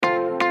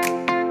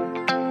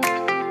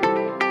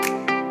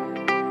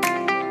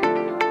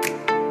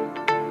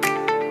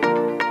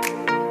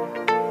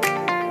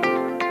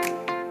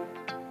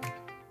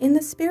In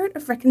the spirit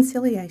of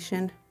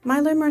reconciliation,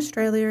 Myeloma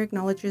Australia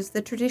acknowledges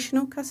the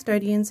traditional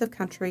custodians of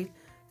country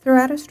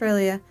throughout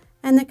Australia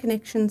and their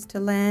connections to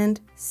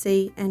land,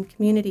 sea and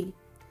community.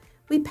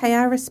 We pay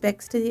our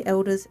respects to the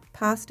elders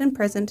past and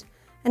present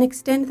and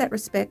extend that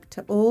respect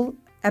to all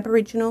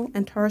Aboriginal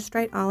and Torres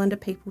Strait Islander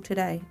people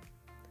today.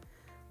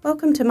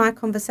 Welcome to My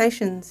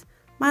Conversations,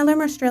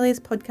 Myeloma Australia's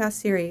podcast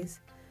series.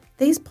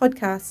 These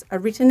podcasts are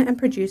written and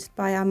produced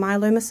by our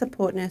myeloma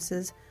support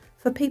nurses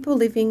for people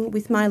living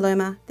with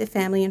myeloma, their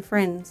family and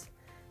friends.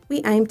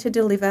 We aim to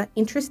deliver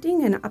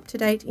interesting and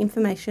up-to-date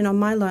information on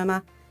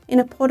myeloma in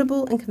a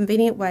portable and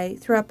convenient way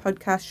through our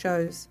podcast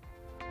shows.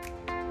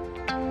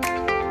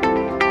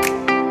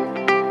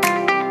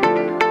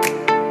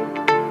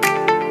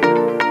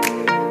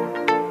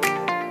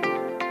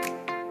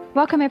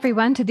 Welcome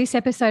everyone to this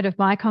episode of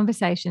My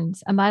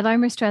Conversations, a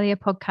Myeloma Australia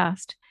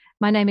podcast.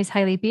 My name is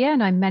Hayley Beer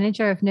and I'm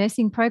Manager of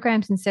Nursing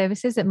Programs and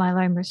Services at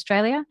Myeloma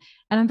Australia,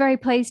 and I'm very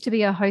pleased to be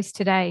your host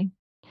today.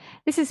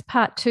 This is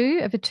part 2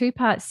 of a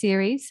 2-part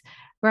series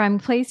where I'm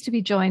pleased to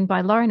be joined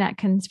by Lauren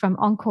Atkins from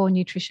Encore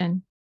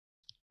Nutrition.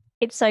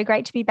 It's so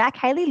great to be back,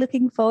 Hayley.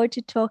 Looking forward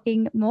to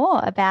talking more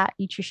about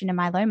nutrition and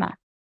myeloma.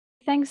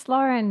 Thanks,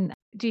 Lauren.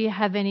 Do you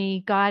have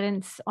any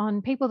guidance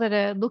on people that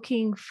are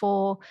looking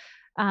for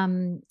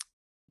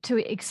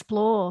to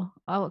explore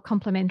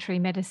complementary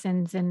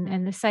medicines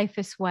and the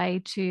safest way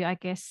to, I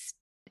guess,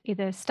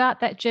 either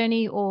start that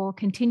journey or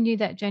continue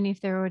that journey if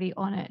they're already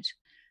on it?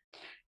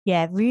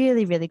 Yeah,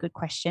 really, really good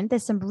question.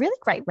 There's some really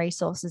great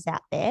resources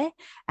out there.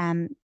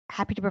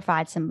 Happy to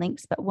provide some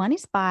links, but one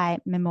is by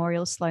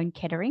Memorial Sloan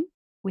Kettering,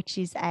 which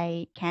is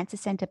a cancer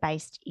center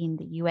based in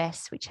the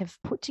US, which have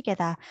put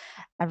together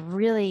a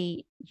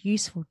really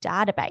useful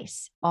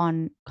database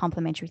on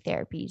complementary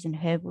therapies and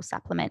herbal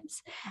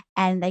supplements.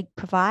 And they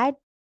provide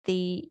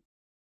the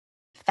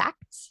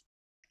facts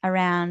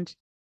around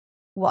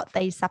what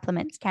these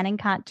supplements can and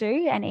can't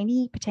do and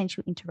any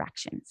potential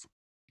interactions.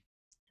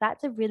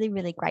 That's a really,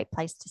 really great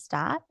place to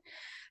start.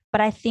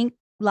 But I think,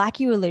 like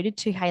you alluded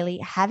to, Hayley,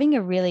 having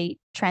a really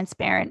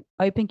transparent,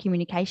 open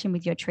communication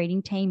with your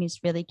treating team is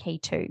really key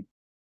too.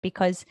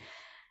 Because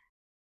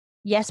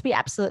yes, we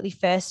absolutely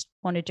first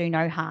want to do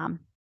no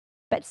harm.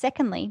 But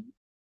secondly,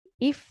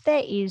 if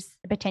there is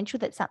a potential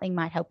that something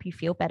might help you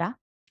feel better,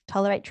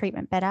 tolerate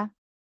treatment better,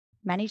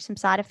 manage some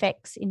side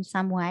effects in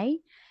some way,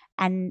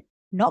 and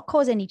not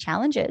cause any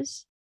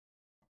challenges,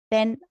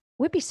 then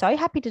we'd be so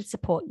happy to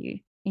support you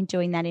in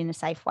doing that in a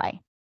safe way.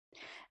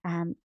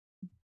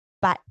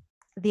 But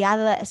the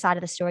other side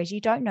of the story is you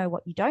don't know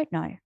what you don't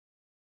know.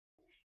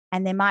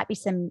 And there might be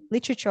some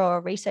literature or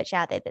research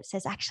out there that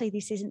says, actually,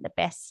 this isn't the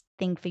best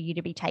thing for you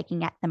to be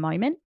taking at the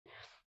moment.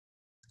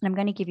 And I'm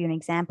going to give you an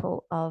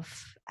example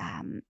of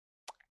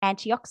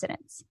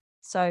antioxidants.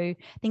 So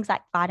things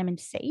like vitamin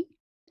C,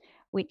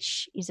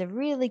 which is a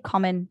really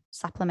common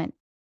supplement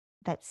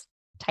that's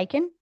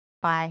taken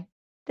by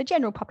the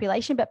general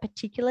population, but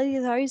particularly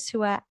those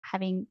who are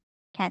having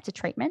cancer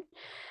treatment.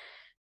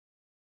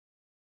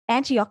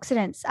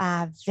 Antioxidants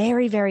are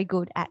very, very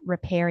good at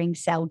repairing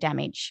cell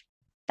damage.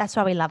 That's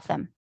why we love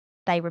them.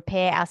 They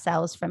repair our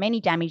cells from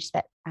any damage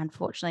that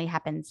unfortunately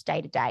happens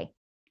day to day.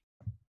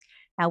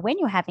 Now, when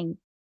you're having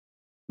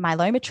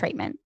myeloma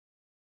treatment,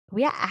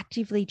 we are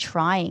actively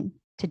trying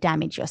to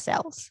damage your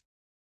cells.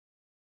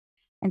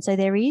 And so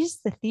there is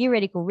the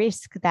theoretical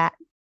risk that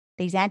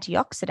these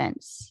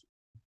antioxidants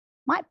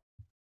might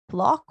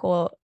block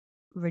or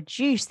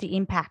reduce the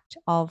impact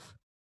of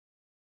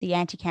the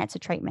anti-cancer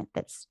treatment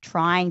that's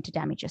trying to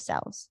damage your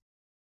cells.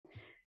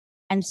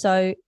 And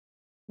so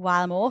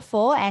while I'm all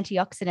for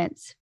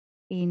antioxidants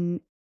in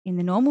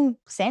the normal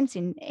sense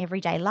in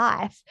everyday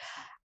life,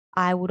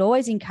 I would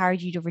always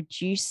encourage you to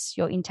reduce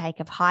your intake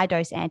of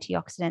high-dose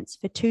antioxidants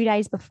for 2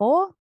 days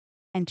before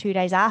and 2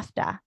 days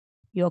after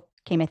your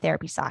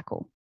chemotherapy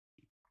cycle,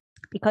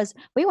 because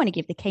we want to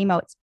give the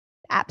chemo its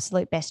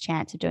absolute best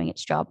chance of doing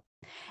its job.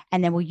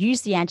 And then we'll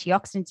use the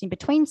antioxidants in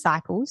between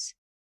cycles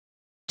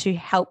to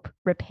help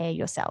repair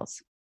your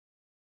cells.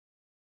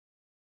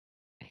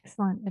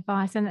 Excellent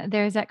advice. And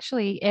there is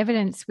actually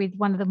evidence with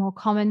one of the more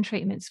common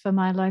treatments for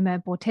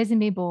myeloma,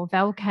 bortezomib or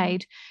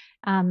Velcade.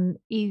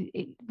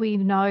 We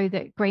know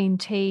that green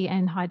tea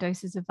and high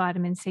doses of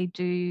vitamin C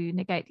do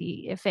negate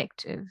the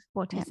effect of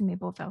bortezomib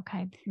or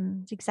Velcade.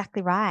 That's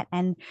exactly right.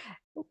 And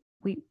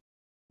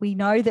we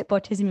know that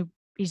bortezomib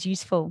is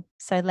useful,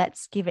 so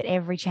let's give it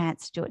every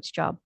chance to do its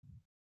job.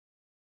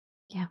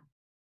 Yeah,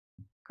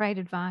 great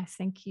advice.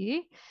 Thank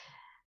you.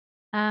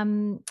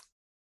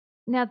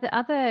 Now, the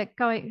other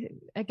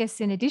I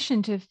guess, in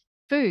addition to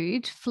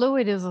food,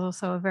 fluid is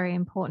also a very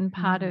important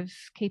part of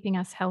keeping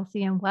us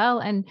healthy and well.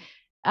 And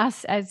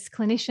us as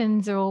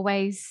clinicians are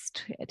always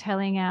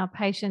telling our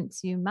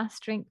patients, you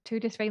must drink 2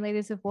 to 3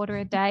 litres of water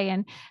a day.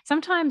 And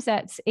sometimes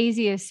that's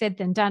easier said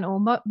than done, or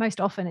most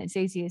often it's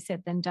easier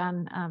said than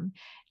done.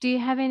 Do you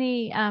have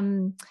any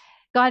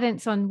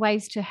guidance on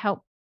ways to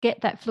help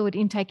get that fluid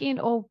intake in?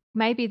 Or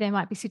maybe there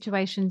might be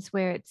situations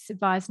where it's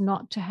advised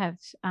not to have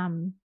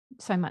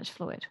so much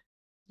fluid.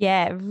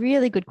 Yeah,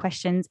 really good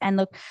questions. And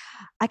look,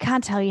 I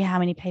can't tell you how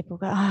many people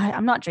go,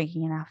 I'm not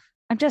drinking enough.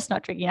 I'm just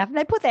not drinking enough. And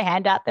they put their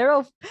hand up.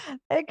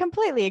 They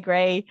completely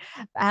agree.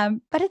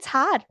 But it's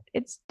hard.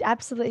 It's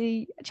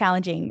absolutely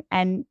challenging.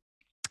 And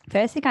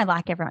first thing I'd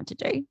like everyone to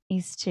do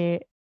is to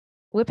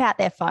whip out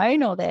their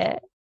phone or their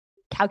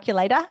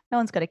calculator. No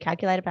one's got a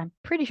calculator, but I'm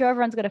pretty sure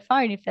everyone's got a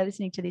phone if they're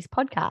listening to this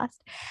podcast,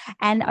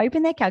 and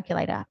open their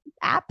calculator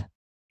app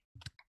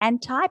and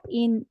type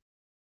in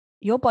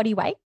your body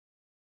weight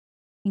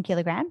in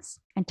kilograms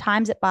and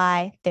times it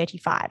by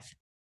 35.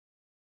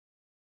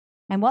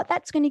 And what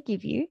that's going to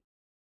give you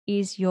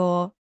is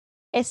your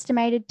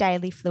estimated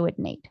daily fluid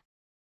need.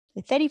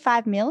 So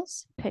 35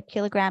 mils per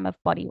kilogram of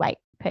body weight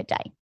per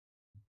day.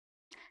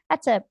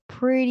 That's a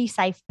pretty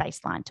safe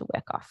baseline to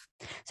work off.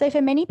 So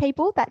for many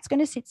people, that's going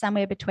to sit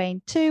somewhere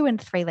between 2 and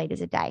 3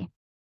 litres a day.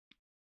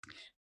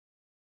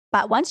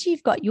 But once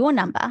you've got your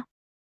number,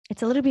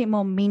 it's a little bit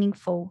more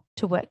meaningful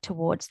to work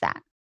towards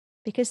that,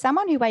 because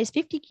someone who weighs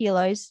 50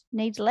 kilos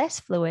needs less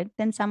fluid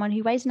than someone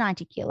who weighs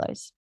 90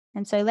 kilos.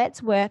 And so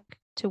let's work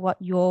to what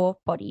your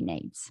body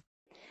needs.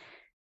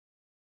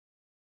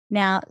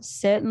 Now,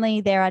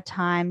 certainly there are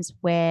times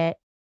where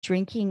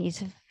drinking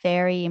is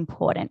very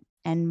important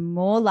and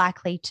more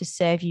likely to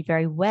serve you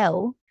very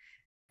well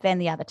than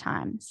the other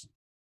times.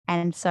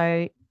 And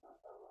so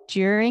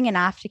during and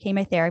after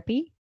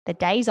chemotherapy, the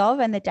days of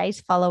and the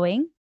days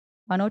following,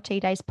 1 or 2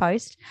 days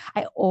post,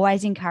 I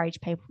always encourage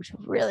people to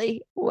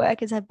really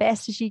work as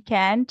best as you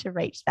can to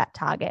reach that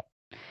target.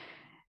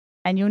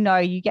 And you'll know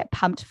you get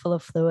pumped full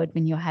of fluid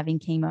when you're having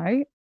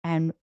chemo,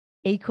 and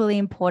equally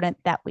important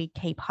that we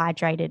keep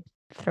hydrated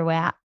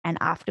throughout and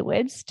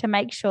afterwards to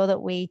make sure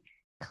that we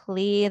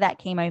clear that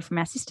chemo from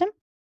our system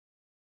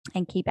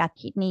and keep our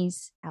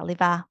kidneys, our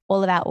liver,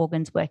 all of our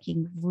organs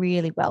working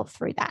really well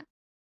through that.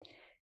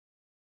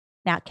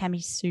 Now, it can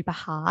be super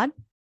hard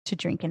to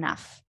drink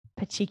enough,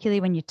 particularly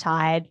when you're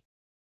tired,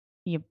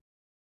 you're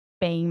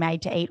being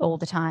made to eat all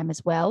the time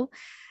as well.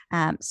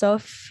 So a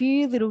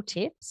few little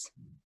tips.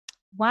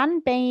 One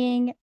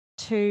being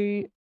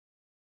to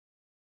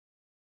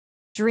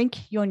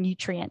drink your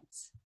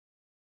nutrients.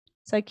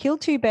 So kill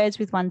 2 birds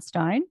with 1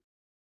 stone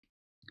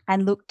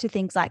and look to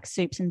things like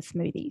soups and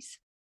smoothies.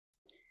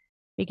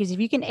 Because if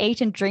you can eat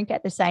and drink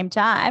at the same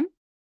time,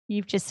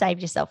 you've just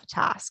saved yourself a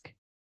task.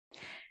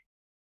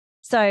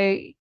 So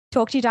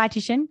talk to your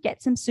dietitian,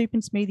 get some soup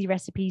and smoothie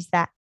recipes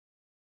that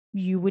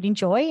you would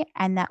enjoy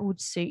and that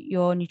would suit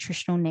your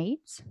nutritional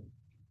needs.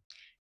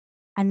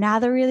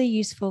 Another really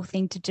useful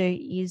thing to do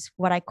is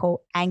what I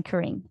call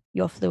anchoring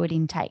your fluid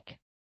intake.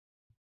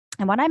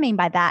 And what I mean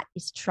by that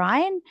is try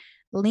and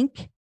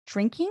link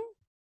drinking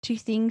to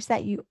things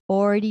that you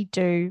already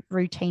do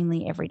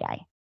routinely every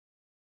day.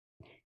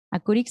 A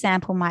good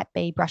example might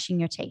be brushing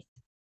your teeth.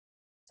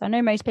 So I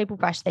know most people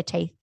brush their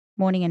teeth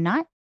morning and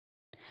night.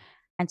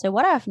 And so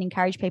what I often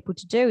encourage people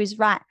to do is,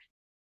 right,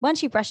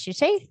 once you've brushed your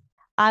teeth,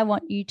 I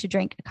want you to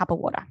drink a cup of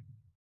water.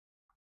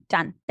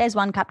 Done. There's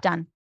 1 cup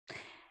done.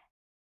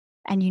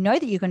 And you know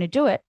that you're going to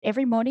do it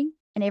every morning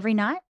and every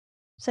night.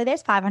 So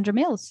there's 500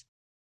 mils.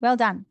 Well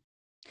done.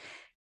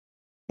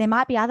 There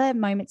might be other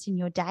moments in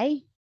your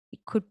day. It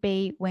could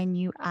be when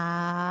you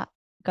are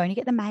going to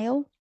get the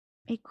mail.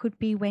 It could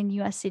be when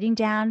you are sitting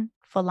down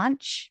for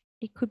lunch.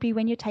 It could be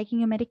when you're taking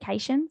your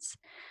medications.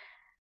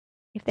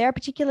 If there are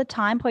particular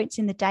time points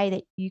in the day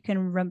that you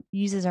can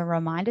use as a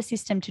reminder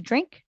system to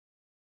drink,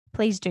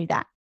 please do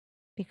that,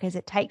 because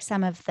it takes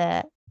some of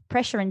the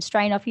pressure and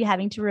strain off you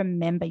having to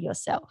remember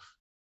yourself.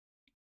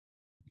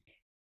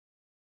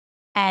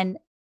 And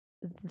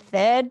the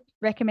third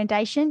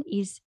recommendation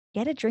is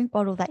get a drink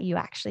bottle that you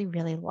actually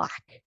really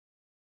like.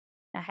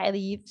 Now, Hayley,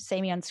 you've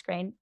seen me on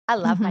screen. I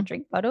love my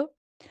drink bottle.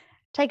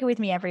 Take it with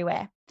me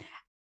everywhere.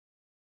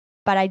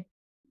 But I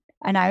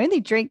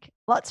only drink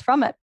lots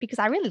from it because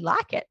I really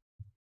like it.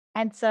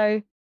 And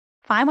so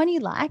find one you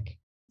like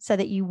so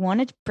that you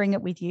want to bring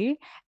it with you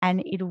and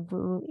it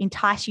will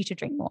entice you to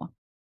drink more.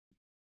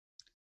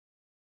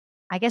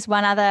 I guess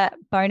one other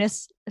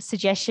bonus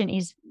suggestion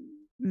is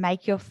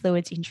make your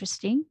fluids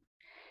interesting.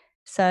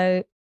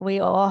 So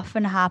we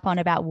often harp on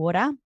about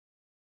water,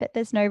 but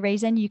there's no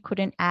reason you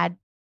couldn't add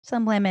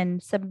some lemon,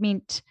 some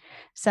mint,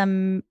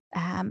 some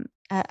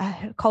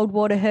a cold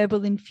water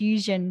herbal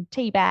infusion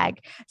tea bag,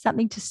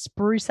 something to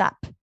spruce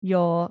up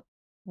your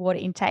water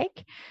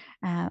intake,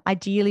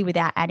 ideally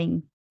without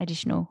adding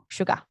additional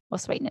sugar or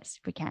sweetness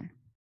if we can.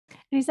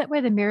 And is that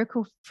where the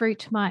miracle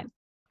fruit might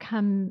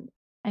come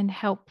and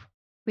help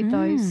with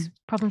those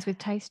problems with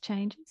taste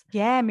changes?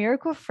 Yeah,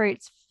 miracle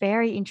fruit's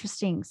very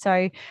interesting.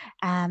 So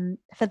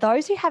for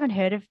those who haven't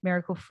heard of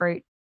miracle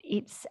fruit,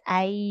 it's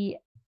a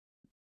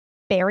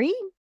berry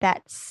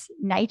that's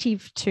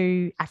native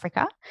to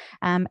Africa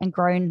and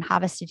grown,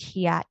 harvested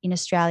here in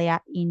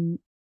Australia in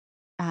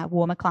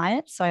warmer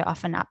climates, so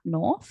often up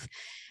north.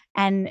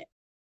 And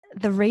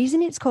the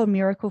reason it's called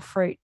miracle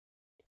fruit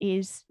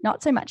is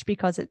not so much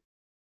because it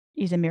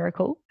is a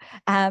miracle,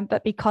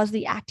 but because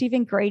the active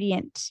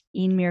ingredient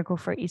in miracle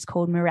fruit is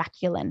called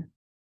miraculin.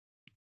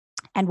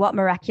 And what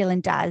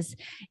Miraculin does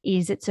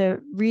is it's a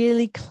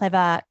really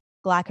clever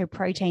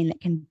glycoprotein that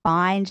can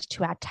bind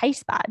to our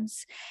taste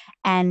buds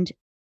and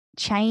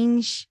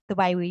change the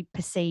way we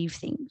perceive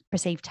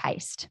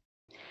taste.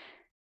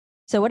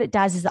 So what it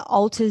does is it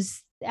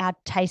alters our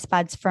taste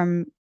buds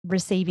from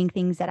receiving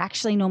things that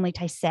actually normally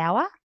taste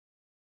sour,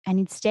 and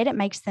instead it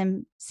makes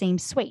them seem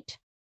sweet.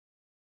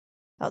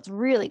 So it's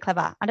really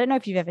clever. I don't know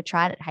if you've ever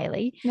tried it,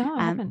 Hayley. No,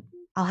 I haven't.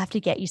 I'll have to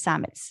get you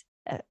some. It's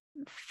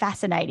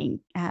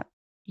fascinating.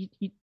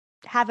 You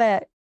have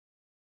a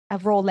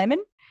raw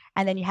lemon,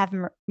 and then you have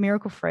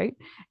miracle fruit,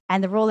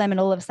 and the raw lemon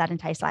all of a sudden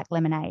tastes like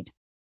lemonade.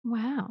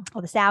 Wow.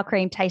 Or the sour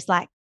cream tastes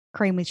like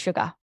cream with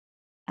sugar.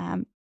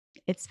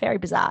 It's very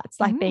bizarre. It's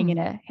like being in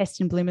a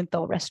Heston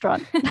Blumenthal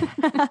restaurant.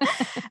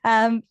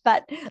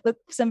 But look,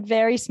 some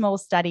very small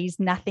studies,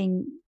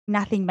 nothing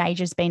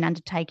major has been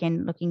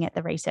undertaken looking at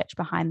the research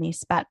behind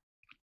this, but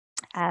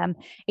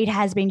it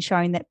has been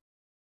shown that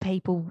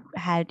people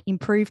had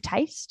improved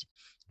taste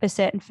for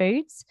certain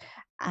foods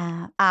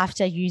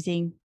after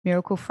using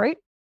miracle fruit.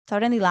 So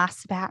it only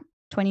lasts about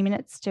 20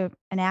 minutes to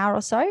an hour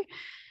or so.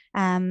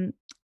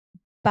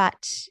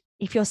 But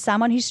if you're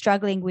someone who's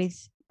struggling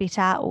with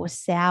bitter or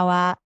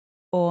sour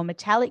or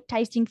metallic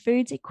tasting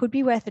foods, it could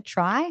be worth a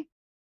try,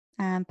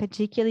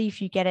 particularly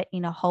if you get it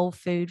in a whole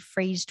food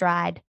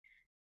freeze-dried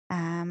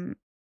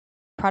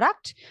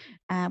product,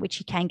 which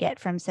you can get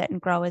from certain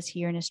growers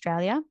here in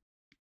Australia.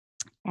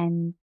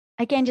 And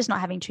again, just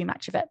not having too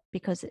much of it,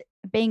 because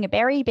being a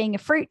berry, being a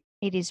fruit,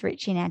 it is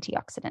rich in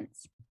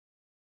antioxidants.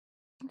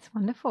 That's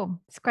wonderful.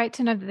 It's great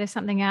to know that there's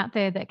something out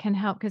there that can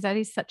help, because that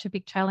is such a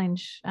big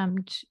challenge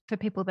for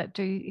people that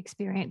do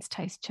experience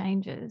taste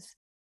changes.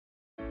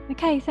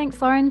 Okay,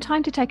 thanks, Lauren.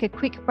 Time to take a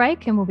quick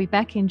break, and we'll be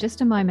back in just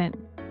a moment.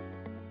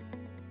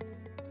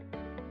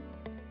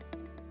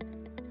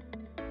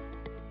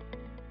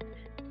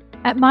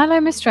 At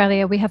Myeloma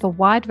Australia, we have a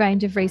wide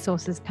range of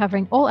resources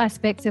covering all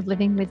aspects of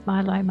living with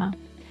myeloma.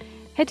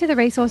 Head to the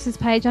resources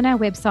page on our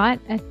website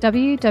at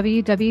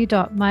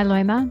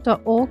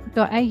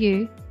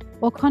www.myeloma.org.au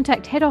or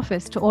contact head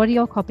office to order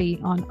your copy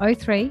on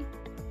 03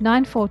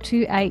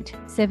 9428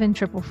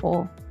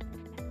 7444.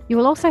 You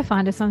will also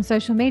find us on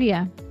social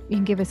media. You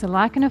can give us a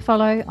like and a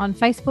follow on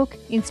Facebook,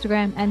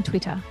 Instagram and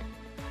Twitter.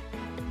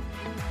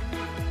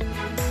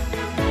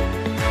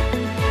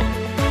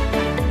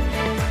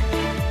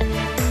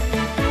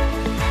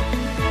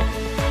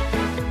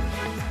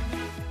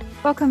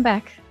 Welcome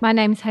back. My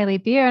name is Hayley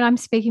Beer, and I'm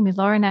speaking with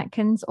Lauren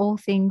Atkins, all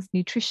things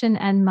nutrition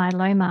and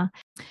myeloma.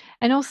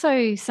 And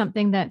also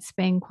something that's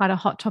been quite a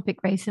hot topic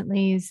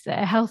recently is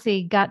a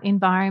healthy gut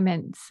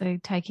environment. So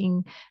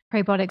taking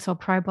prebiotics or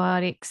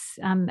probiotics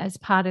as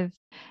part of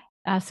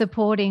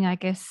supporting, I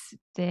guess,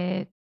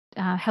 their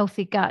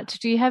healthy gut.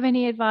 Do you have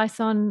any advice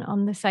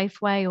on the safe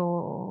way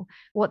or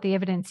what the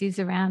evidence is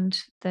around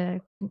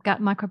the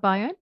gut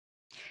microbiome?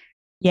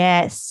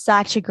 Yeah,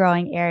 such a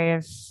growing area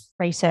of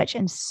research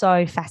and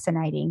so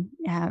fascinating.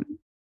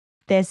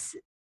 There's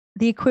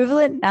the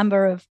equivalent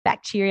number of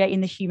bacteria in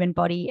the human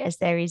body as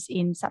there is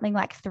in something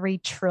like 3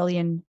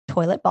 trillion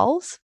toilet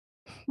bowls.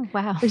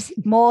 Wow. There's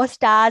more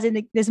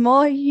there's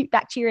more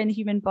bacteria in the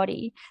human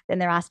body than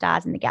there are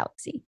stars in the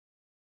galaxy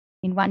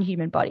in one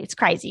human body. It's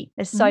crazy.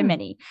 There's so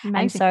many.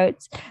 Amazing. And so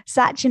it's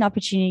such an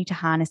opportunity to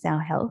harness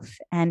our health.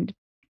 And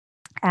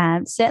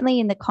certainly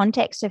in the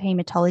context of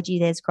hematology,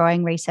 there's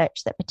growing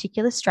research that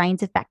particular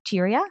strains of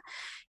bacteria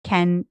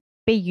can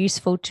be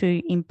useful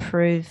to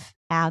improve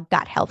our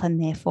gut health and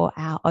therefore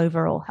our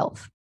overall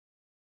health.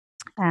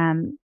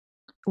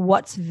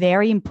 What's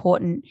very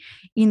important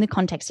in the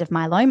context of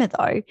myeloma,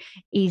 though,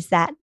 is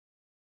that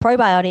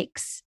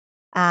probiotics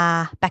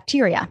are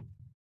bacteria.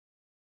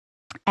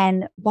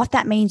 And what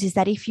that means is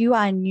that if you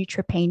are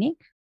neutropenic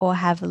or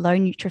have low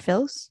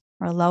neutrophils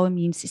or a low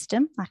immune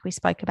system, like we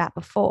spoke about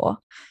before,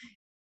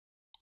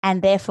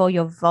 and therefore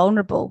you're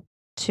vulnerable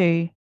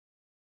to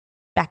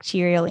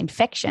bacterial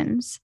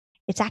infections,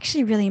 it's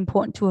actually really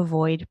important to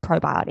avoid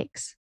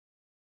probiotics,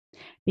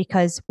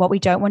 because what we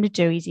don't want to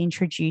do is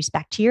introduce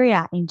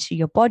bacteria into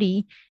your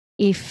body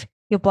if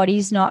your body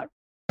is not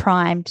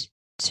primed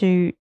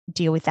to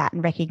deal with that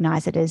and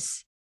recognize it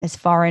as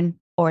foreign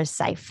or as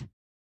safe.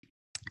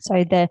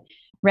 So the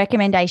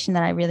recommendation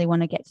that I really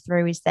want to get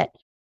through is that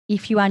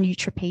if you are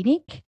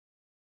neutropenic,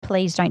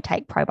 please don't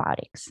take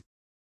probiotics.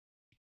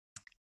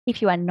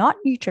 If you are not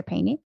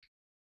neutropenic,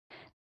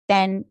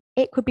 then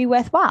it could be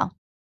worthwhile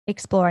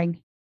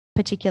exploring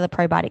particular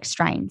probiotic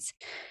strains.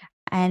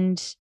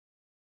 And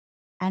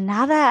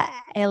another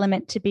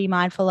element to be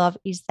mindful of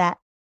is that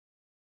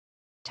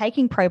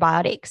taking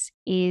probiotics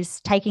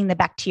is taking the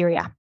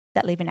bacteria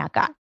that live in our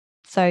gut.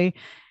 So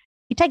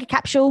you take a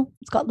capsule,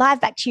 it's got live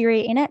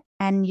bacteria in it,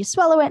 and you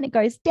swallow it and it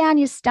goes down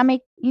your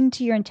stomach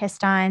into your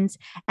intestines.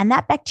 And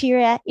that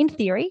bacteria, in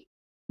theory,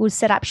 will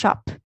set up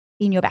shop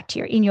in your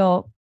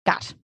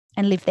gut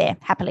and live there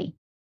happily.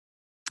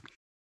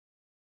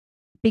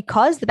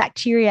 Because the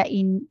bacteria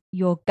in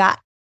your gut,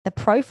 the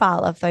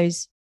profile of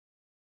those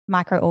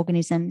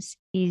microorganisms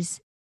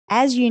is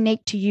as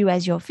unique to you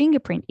as your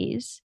fingerprint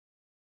is,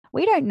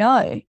 we don't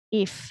know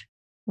if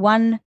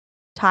one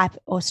type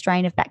or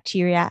strain of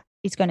bacteria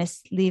is going to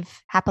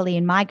live happily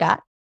in my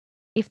gut,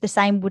 if the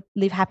same would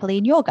live happily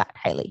in your gut,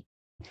 Hayley,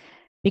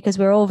 because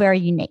we're all very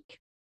unique.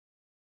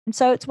 And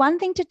so it's one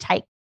thing to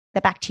take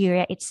the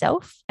bacteria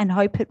itself and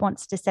hope it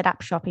wants to set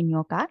up shop in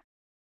your gut.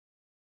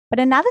 But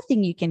another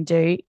thing you can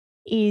do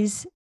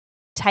is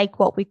take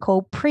what we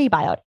call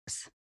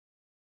prebiotics.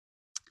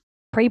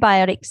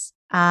 Prebiotics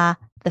are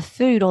the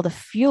food or the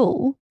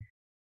fuel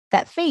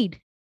that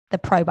feed the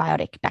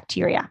probiotic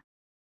bacteria.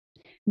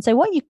 And so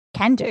what you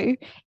can do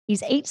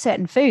is eat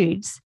certain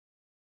foods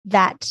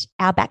that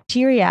our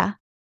bacteria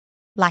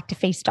like to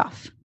feast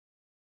off.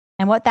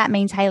 And what that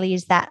means, Hayley,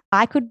 is that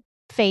I could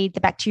feed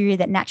the bacteria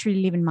that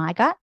naturally live in my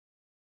gut,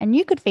 and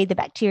you could feed the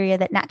bacteria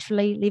that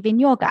naturally live in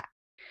your gut.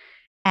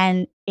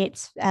 And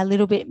it's a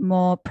little bit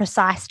more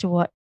precise to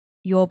what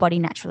your body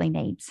naturally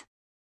needs.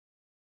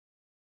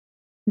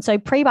 And so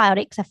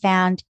prebiotics are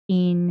found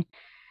in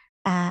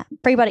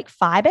prebiotic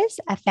fibers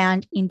are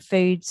found in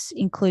foods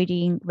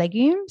including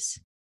legumes,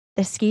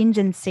 the skins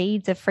and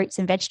seeds of fruits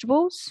and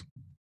vegetables.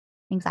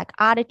 Things like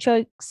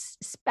artichokes,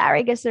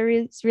 asparagus are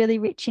really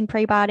rich in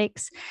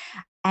prebiotics,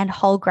 and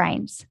whole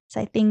grains.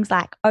 So things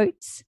like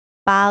oats,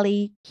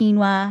 barley,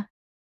 quinoa,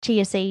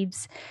 chia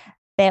seeds,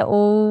 they're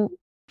all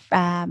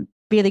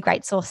really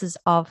great sources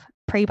of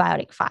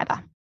prebiotic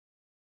fiber.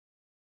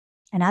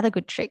 Another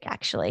good trick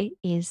actually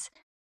is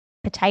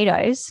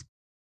potatoes.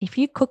 If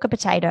you cook a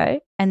potato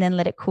and then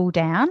let it cool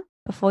down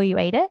before you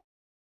eat it,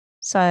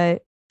 so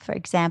for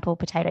example,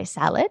 potato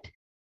salad,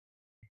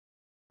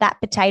 that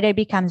potato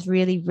becomes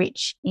really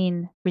rich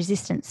in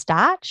resistant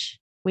starch,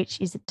 which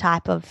is a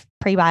type of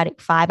prebiotic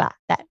fiber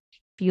that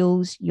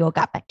fuels your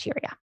gut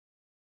bacteria.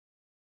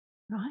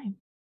 Right.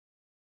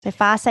 So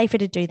far safer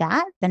to do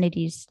that than it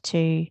is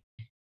to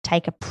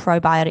take a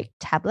probiotic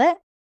tablet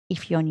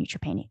if you're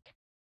neutropenic.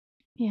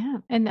 Yeah.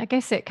 And I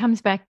guess it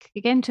comes back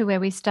again to where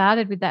we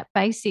started with that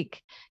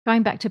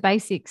going back to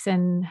basics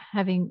and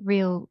having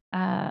real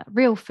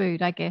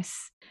food, I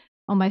guess,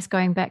 almost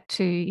going back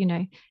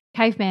to,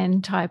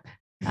 caveman type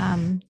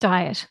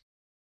diet.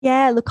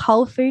 Yeah, look,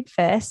 whole food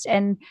first.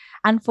 And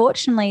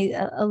unfortunately,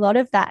 a lot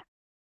of that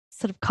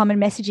sort of common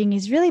messaging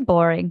is really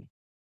boring.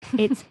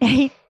 It's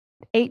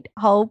eat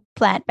whole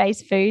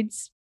plant-based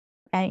foods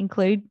and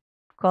include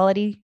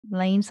quality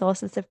lean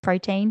sources of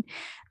protein,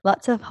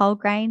 lots of whole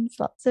grains,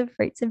 lots of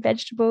fruits and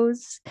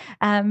vegetables,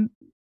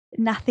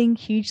 nothing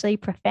hugely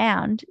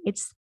profound.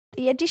 It's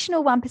the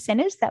additional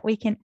 1%ers that we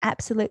can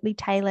absolutely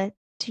tailor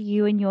to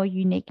you and your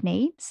unique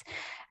needs,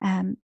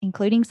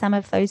 including some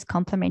of those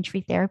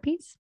complementary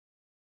therapies.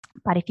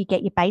 But if you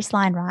get your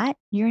baseline right,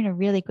 you're in a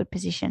really good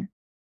position.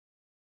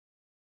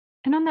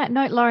 And on that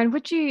note, Lauren,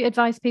 would you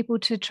advise people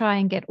to try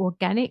and get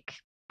organic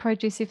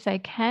produce if they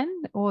can,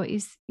 or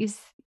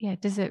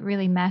does it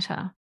really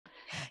matter?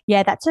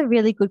 Yeah, that's a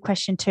really good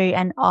question too,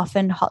 and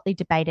often hotly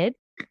debated.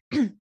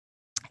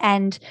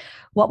 And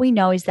what we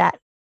know is that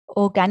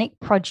organic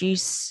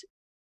produce,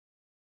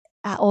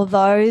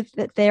 although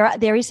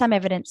there is some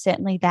evidence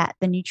certainly that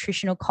the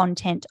nutritional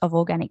content of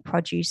organic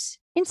produce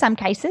in some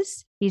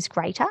cases is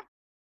greater.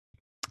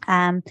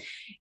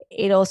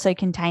 It also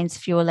contains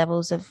fewer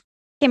levels of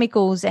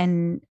chemicals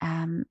and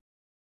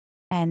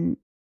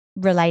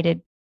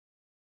related,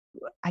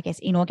 I guess,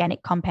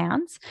 inorganic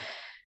compounds.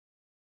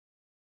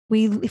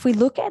 If we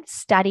look at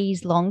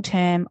studies long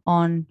term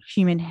on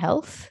human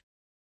health,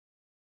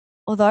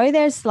 although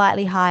there's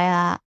slightly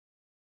higher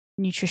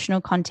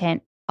nutritional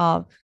content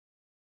of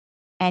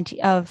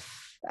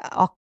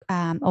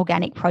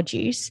organic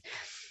produce,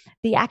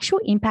 the actual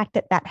impact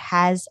that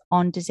has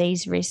on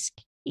disease risk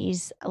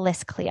is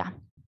less clear.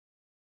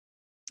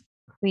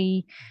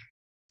 We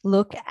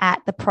look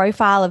at the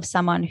profile of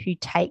someone who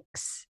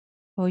takes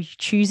or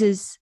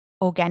chooses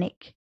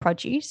organic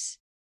produce.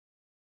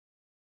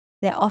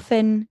 They're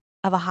often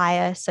of a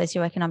higher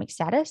socioeconomic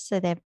status, so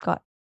they've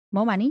got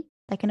more money,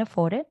 they can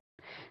afford it.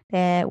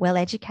 They're well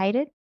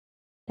educated.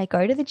 They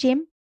go to the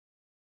gym.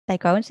 They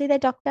go and see their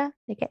doctor.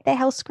 They get their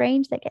health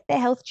screens. They get their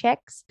health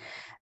checks.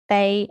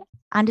 They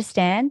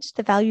understand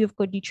the value of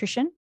good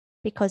nutrition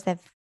because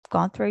they've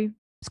gone through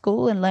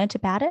school and learnt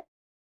about it.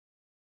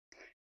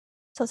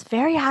 So it's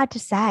very hard to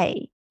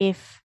say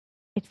if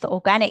it's the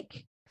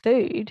organic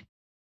food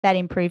that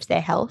improves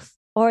their health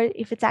or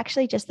if it's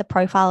actually just the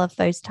profile of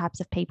those types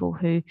of people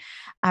who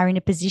are in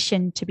a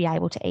position to be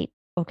able to eat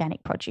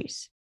organic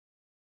produce.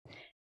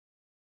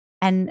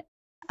 And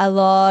a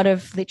lot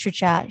of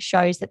literature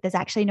shows that there's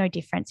actually no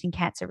difference in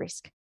cancer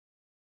risk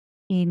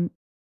in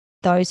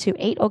those who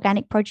eat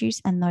organic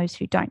produce and those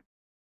who don't.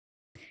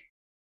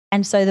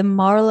 And so the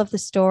moral of the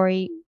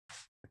story,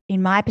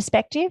 in my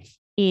perspective,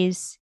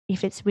 is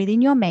if it's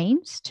within your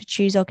means to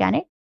choose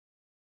organic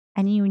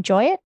and you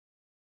enjoy it,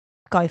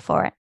 go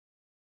for it.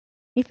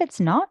 If it's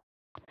not,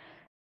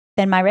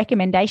 then my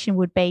recommendation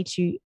would be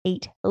to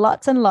eat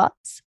lots and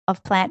lots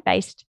of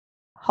plant-based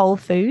whole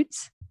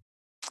foods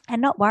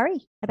and not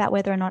worry about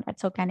whether or not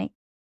it's organic.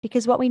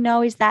 Because what we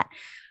know is that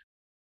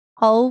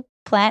whole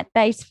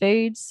plant-based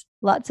foods,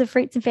 lots of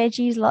fruits and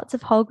veggies, lots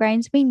of whole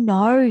grains. We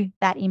know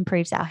that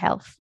improves our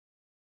health.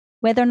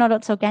 Whether or not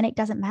it's organic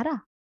doesn't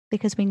matter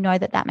because we know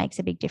that makes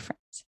a big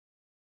difference.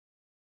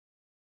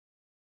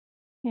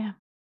 Yeah,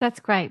 that's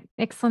great.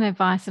 Excellent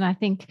advice. And I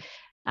think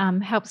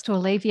helps to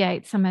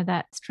alleviate some of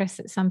that stress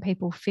that some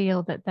people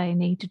feel that they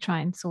need to try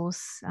and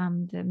source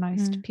the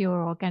most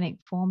pure organic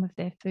form of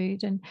their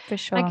food. And for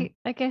sure,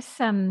 I guess,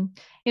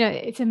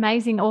 it's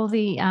amazing all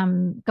the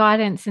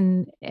guidance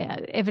and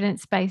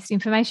evidence-based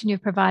information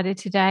you've provided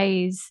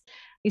today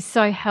is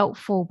so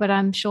helpful, but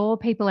I'm sure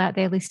people out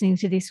there listening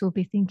to this will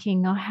be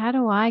thinking, oh, how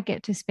do I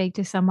get to speak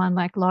to someone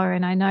like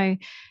Lauren? I know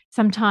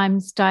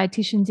sometimes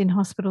dietitians in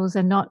hospitals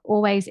are not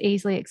always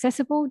easily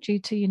accessible due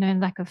to,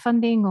 lack of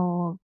funding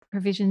or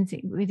provisions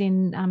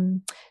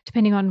within,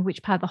 depending on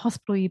which part of the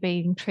hospital you're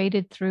being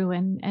treated through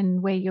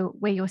and where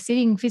you're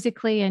sitting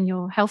physically and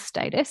your health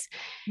status.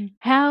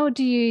 How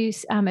do you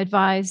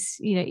advise,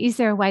 is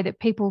there a way that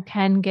people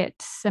can get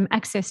some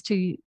access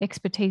to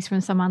expertise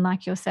from someone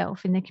like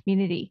yourself in the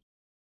community?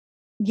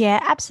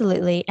 Yeah,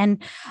 absolutely.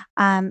 And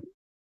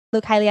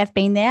look, Hayley, I've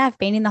been there. I've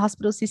been in the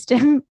hospital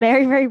system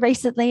very, very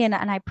recently, and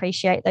I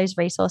appreciate those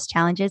resource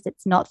challenges.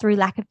 It's not through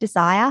lack of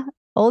desire.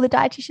 All the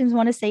dietitians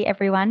want to see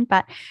everyone,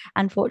 but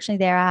unfortunately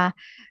there are,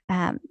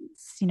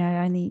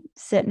 only a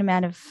certain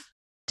amount of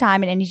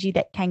time and energy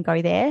that can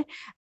go there.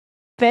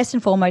 First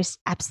and foremost,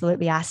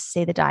 absolutely ask to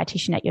see the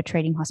dietitian at your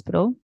treating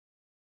hospital.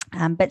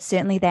 But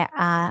certainly there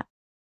are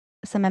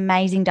some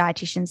amazing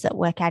dietitians that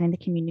work out in the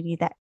community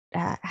that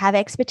have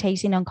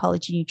expertise in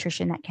oncology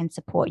nutrition that can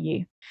support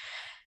you.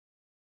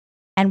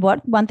 And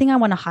one thing I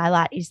want to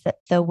highlight is that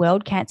the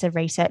World Cancer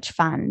Research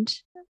Fund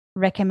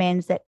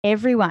recommends that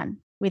everyone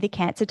with a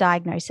cancer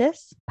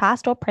diagnosis,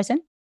 past or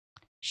present,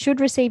 should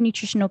receive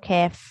nutritional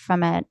care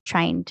from a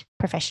trained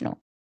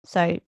professional.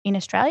 So in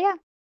Australia,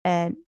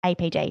 an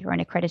APD or an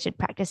accredited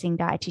practicing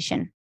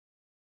dietitian.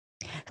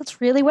 So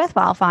it's really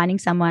worthwhile finding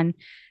someone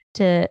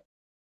to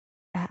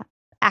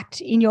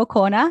act in your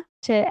corner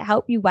to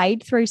help you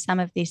wade through some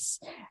of this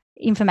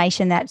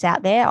information that's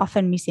out there,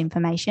 often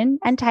misinformation,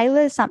 and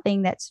tailor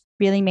something that's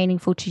really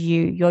meaningful to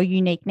you, your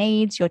unique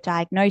needs, your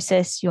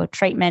diagnosis, your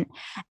treatment,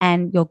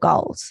 and your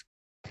goals.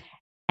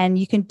 And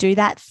you can do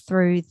that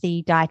through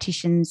the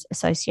Dietitians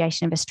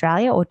Association of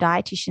Australia or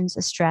Dietitians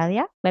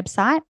Australia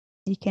website.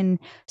 You can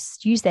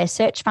use their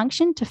search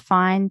function to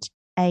find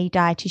a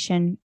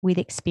dietitian with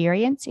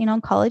experience in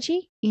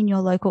oncology in your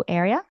local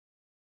area.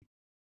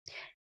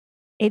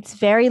 It's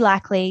very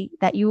likely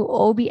that you will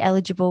all be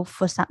eligible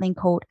for something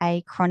called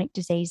a chronic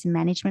disease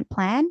management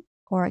plan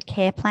or a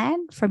care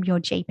plan from your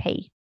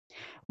GP,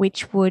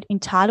 which would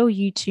entitle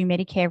you to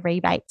Medicare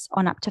rebates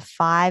on up to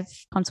 5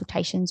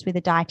 consultations with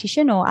a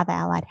dietitian or other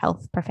allied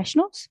health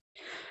professionals.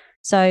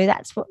 So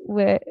that's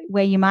where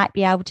you might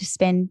be able to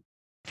spend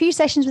a few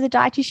sessions with a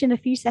dietitian, a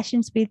few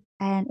sessions with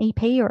an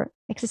EP or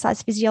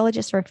exercise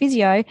physiologist or a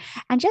physio,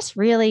 and just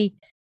really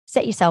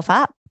set yourself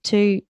up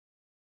to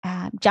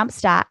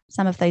jumpstart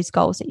some of those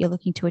goals that you're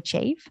looking to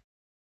achieve.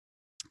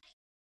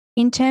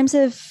 In terms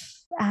of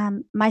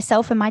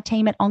myself and my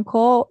team at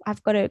Encore,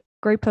 I've got a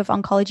group of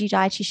oncology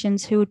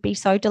dietitians who would be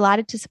so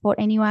delighted to support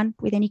anyone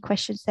with any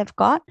questions they've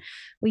got.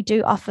 We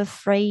do offer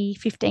free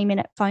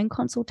 15-minute phone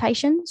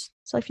consultations.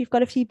 So if you've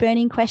got a few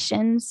burning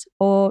questions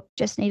or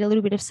just need a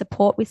little bit of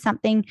support with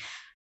something,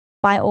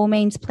 by all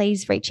means,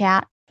 please reach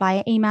out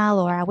via email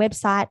or our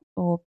website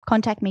or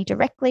contact me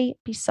directly.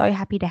 I'd be so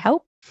happy to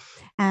help.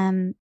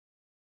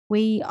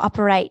 We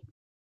operate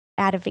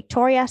out of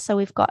Victoria, so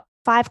we've got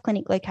 5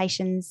 clinic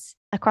locations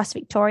across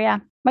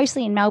Victoria,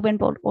 mostly in Melbourne,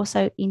 but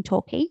also in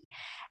Torquay,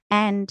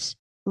 and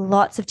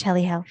lots of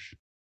telehealth.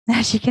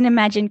 As you can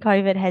imagine,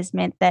 COVID has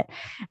meant that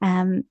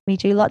we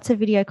do lots of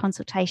video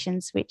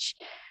consultations, which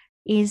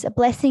is a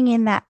blessing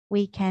in that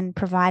we can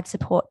provide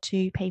support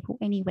to people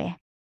anywhere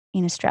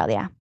in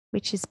Australia,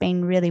 which has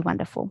been really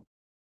wonderful.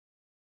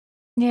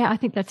 Yeah, I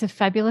think that's a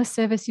fabulous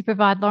service you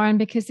provide, Lauren,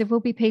 because there will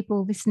be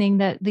people listening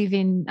that live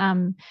in,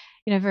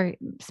 very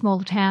small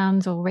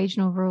towns or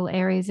regional rural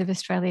areas of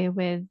Australia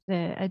where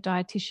a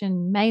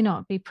dietitian may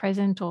not be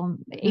present or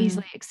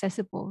easily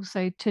accessible.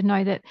 So to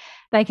know that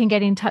they can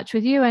get in touch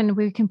with you, and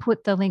we can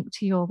put the link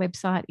to your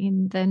website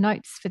in the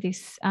notes for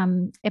this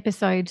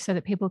episode so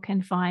that people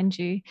can find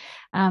you.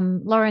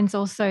 Lauren's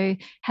also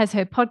has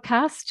her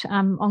podcast,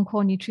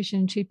 Encore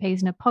Nutrition 2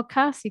 Peas in a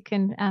Podcast. You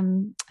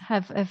can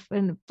have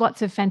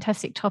lots of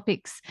fantastic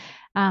topics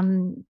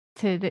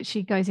that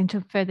she goes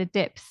into further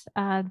depth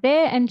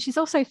there. And she's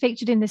also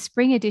featured in the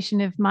spring edition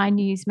of My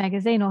News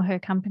magazine, or her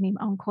company,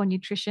 Encore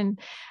Nutrition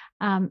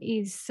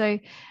is. So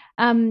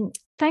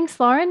thanks,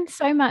 Lauren,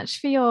 so much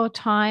for your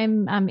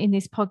time in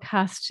this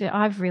podcast.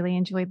 I've really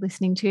enjoyed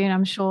listening to you, and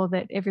I'm sure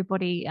that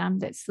everybody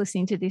that's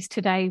listening to this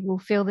today will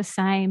feel the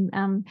same.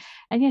 And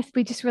yes,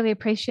 we just really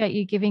appreciate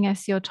you giving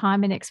us your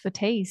time and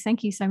expertise.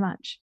 Thank you so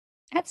much.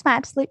 That's my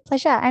absolute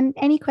pleasure. And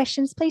any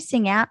questions, please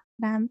sing out.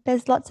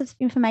 There's lots of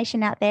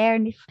information out there.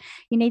 And if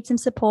you need some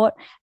support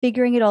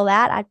figuring it all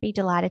out, I'd be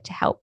delighted to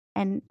help.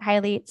 And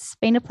Hayley, it's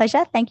been a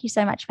pleasure. Thank you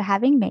so much for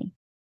having me.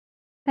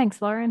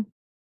 Thanks, Lauren.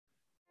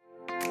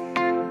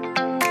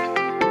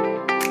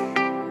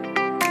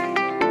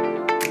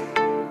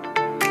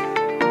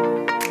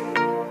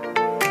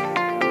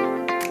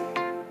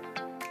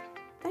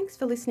 Thanks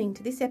for listening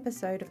to this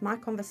episode of My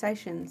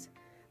Conversations.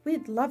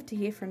 We'd love to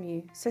hear from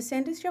you, so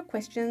send us your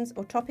questions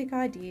or topic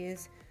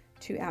ideas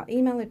to our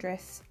email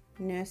address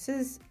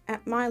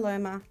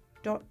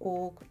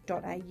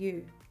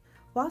nurses@myeloma.org.au.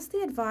 Whilst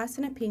the advice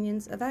and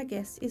opinions of our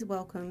guests is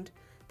welcomed,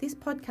 this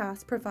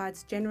podcast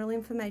provides general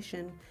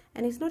information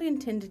and is not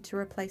intended to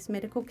replace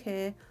medical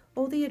care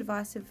or the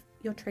advice of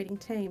your treating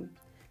team.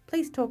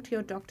 Please talk to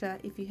your doctor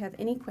if you have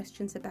any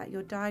questions about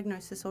your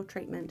diagnosis or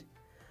treatment.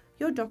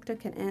 Your doctor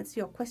can answer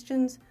your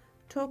questions,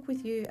 talk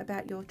with you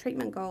about your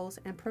treatment goals,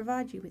 and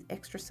provide you with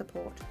extra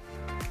support.